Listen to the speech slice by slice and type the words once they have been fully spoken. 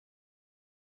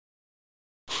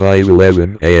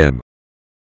5:11 a.m.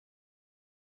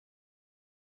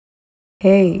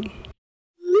 Hey,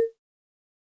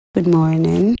 good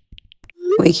morning.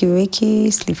 Wakey,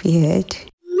 wakey, sleepyhead.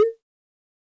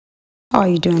 How are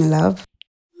you doing, love?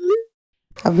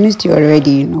 I've missed you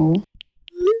already, you know.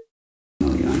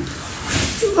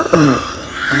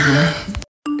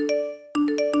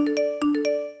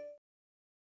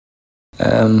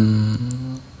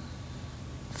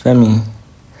 Femi,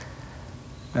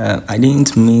 I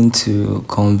didn't mean to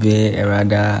convey a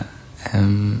rather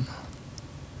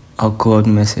awkward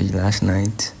message last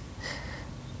night.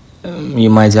 You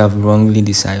might have wrongly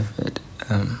deciphered.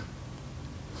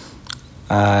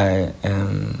 I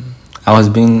was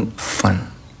being fun.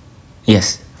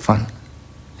 Yes, fun.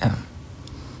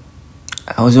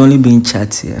 I was only being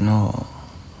chatty and all.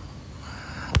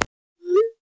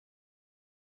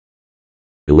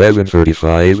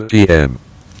 11:35 p.m.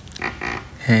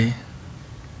 Hey,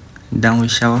 done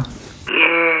with shower?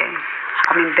 Yeah,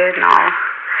 I'm in bed now.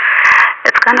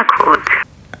 It's kind of cold.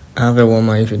 I have a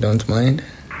warmer if you don't mind.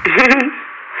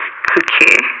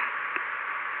 Okay.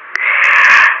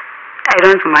 I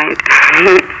don't mind.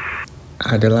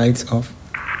 Are the lights off?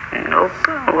 Nope.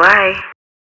 Why?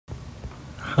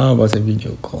 How about a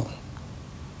video call?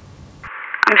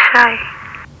 I'm shy.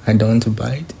 I don't want to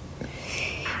bite.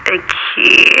 Okay.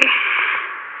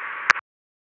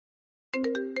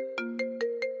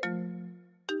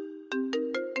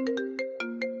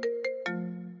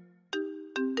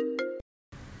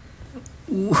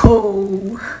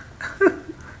 Whoa!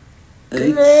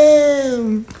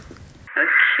 Damn!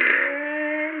 Okay.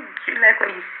 Do you like what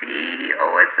you see or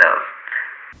what's up?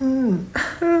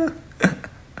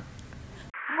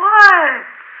 What?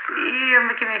 You're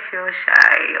making me feel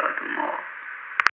shy all the more.